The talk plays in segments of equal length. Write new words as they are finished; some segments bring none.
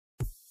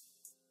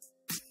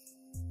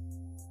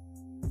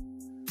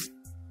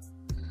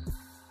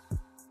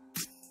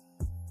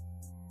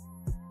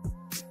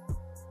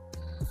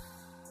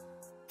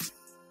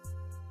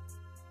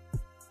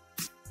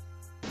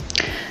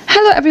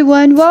Hello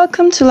everyone,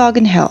 welcome to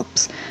Login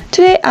Helps.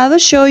 Today I will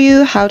show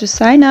you how to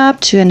sign up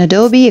to an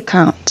Adobe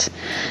account.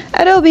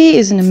 Adobe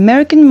is an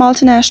American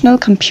multinational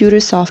computer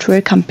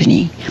software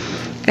company.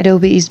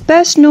 Adobe is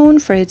best known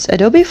for its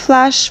Adobe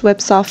Flash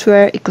web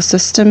software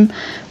ecosystem,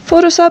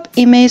 Photoshop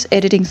image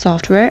editing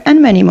software,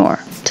 and many more.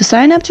 To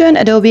sign up to an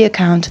Adobe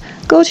account,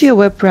 go to your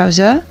web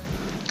browser,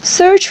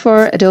 search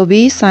for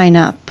Adobe Sign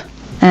Up,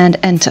 and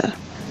enter.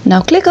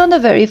 Now click on the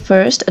very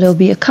first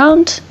Adobe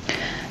account.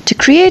 To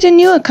create a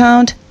new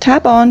account,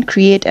 tap on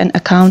Create an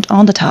Account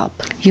on the top.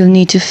 You'll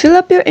need to fill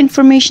up your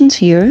information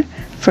here.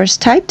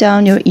 First, type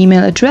down your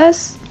email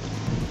address,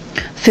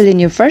 fill in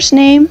your first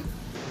name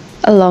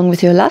along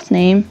with your last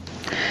name,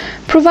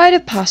 provide a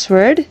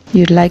password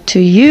you'd like to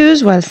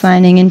use while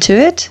signing into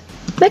it.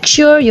 Make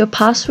sure your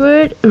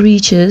password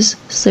reaches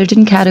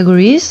certain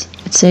categories,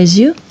 it says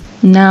you.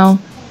 Now,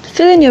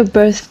 fill in your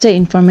birthday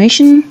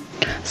information,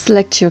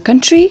 select your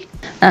country,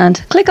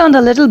 and click on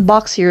the little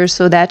box here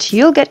so that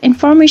you'll get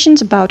information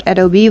about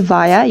Adobe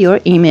via your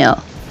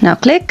email. Now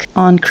click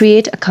on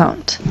Create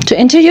Account. To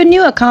enter your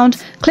new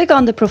account, click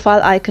on the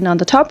profile icon on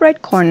the top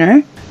right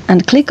corner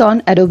and click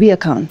on Adobe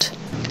Account.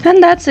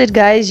 And that's it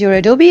guys, your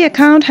Adobe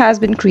account has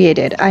been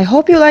created. I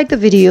hope you liked the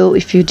video.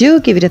 If you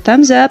do, give it a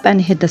thumbs up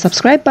and hit the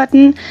subscribe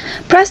button.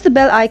 Press the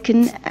bell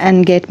icon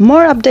and get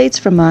more updates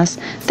from us.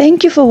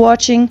 Thank you for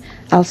watching.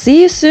 I'll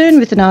see you soon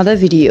with another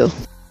video.